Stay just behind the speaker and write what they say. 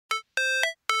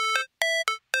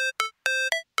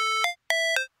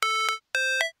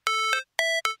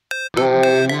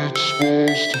it's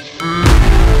supposed to feel.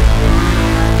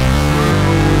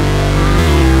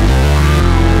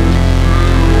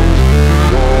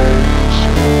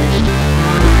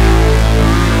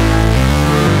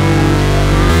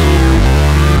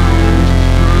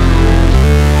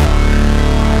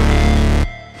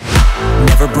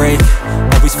 Never break,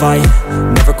 always fight,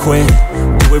 never quit,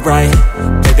 do it right,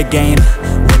 play the game,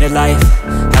 win it life,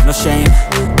 have no shame,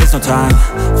 there's no time,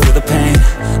 feel the pain,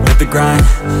 live the grind,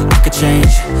 I could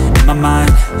change, in my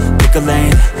mind, pick a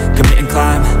lane, commit and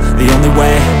climb, the only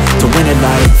way to win it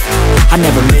life, I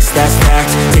never miss, that's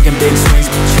fact, taking big swings,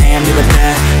 put your hand to the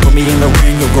bat, put me in the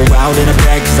ring, you'll go out in a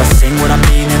bag, cause I sing what I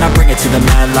mean and I bring it to the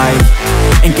mad light,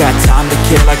 ain't got time to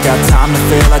kill, I got time to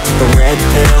feel, I took the red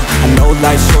pill, I know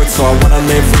life's short so I wanna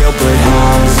live real, but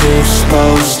how's it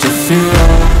supposed to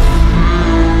feel?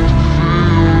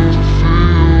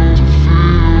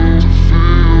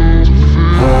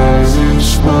 How's it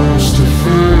supposed to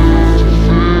feel?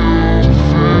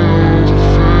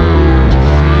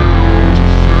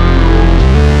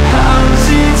 How's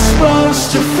it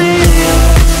supposed to feel?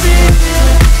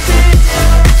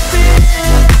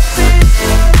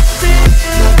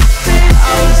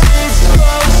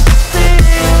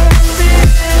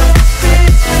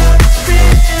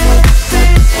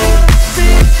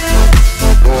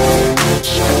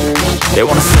 They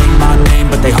wanna say my name,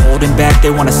 but they holding back. They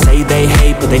wanna say they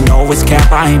hate, but they know it's cap.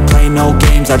 I ain't play no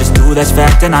games, I just do that's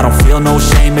fact. And I don't feel no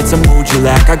shame, it's a mood you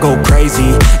lack. I go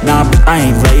crazy, nah, but I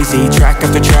ain't lazy. Track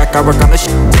after track, I work on this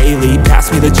shit daily.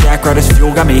 Pass me the jack, right as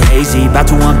fuel, got me hazy. About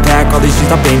to unpack all these things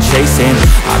I've been chasing.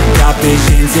 I've got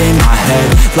visions in my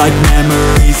head, like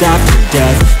memories after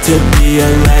death. To be a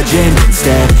legend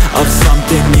instead of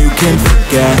something you can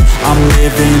forget. I'm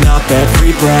living up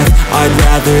every breath, I'd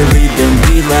rather lead than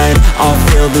be led. I'll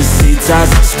fill the seats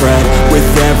as I spread with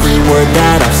every word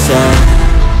that I've said.